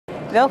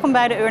Welkom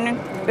bij de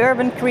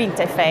Urban Green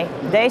TV.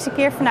 Deze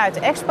keer vanuit de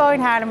Expo in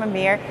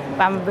Haarlemmermeer,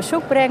 waar we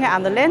bezoek brengen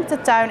aan de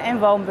Lentetuin en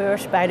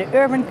Woonbeurs bij de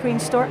Urban Green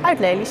Store uit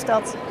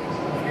Lelystad.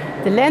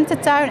 De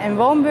Lentetuin en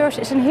Woonbeurs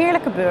is een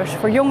heerlijke beurs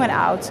voor jong en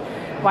oud,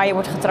 waar je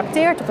wordt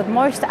getrakteerd op het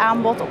mooiste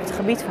aanbod op het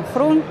gebied van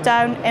groen,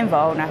 tuin en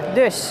wonen.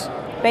 Dus,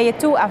 ben je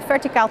toe aan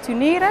verticaal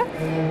tuinieren?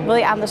 Wil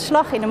je aan de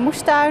slag in een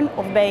moestuin?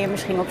 Of ben je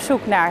misschien op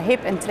zoek naar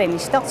hip en trendy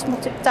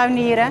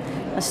stadstuinieren?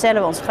 Dan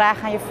stellen we ons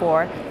graag aan je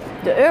voor.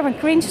 De Urban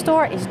Green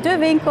Store is dé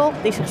winkel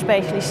die zich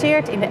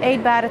specialiseert in de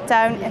eetbare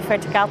tuin en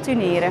verticaal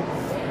tuinieren.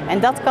 En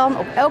dat kan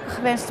op elke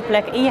gewenste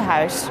plek in je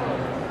huis.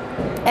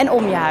 En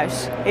om je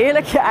huis.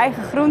 Heerlijk je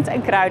eigen groenten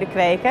en kruiden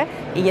kweken.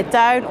 In je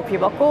tuin, op je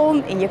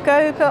balkon, in je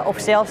keuken of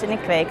zelfs in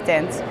een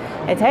kweektent.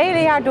 Het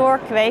hele jaar door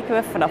kweken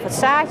we vanaf het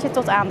zaadje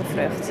tot aan de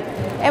vrucht.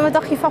 En wat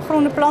dacht je van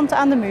groene planten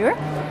aan de muur?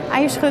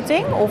 Aan je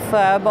schutting of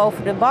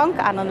boven de bank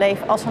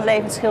als een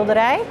levend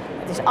schilderij?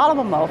 Het is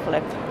allemaal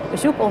mogelijk.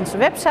 Bezoek onze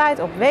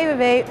website op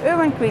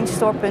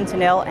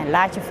www.urbangreenstore.nl en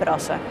laat je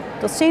verrassen.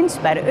 Tot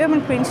ziens bij de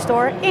Urban Green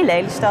Store in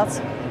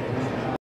Lelystad.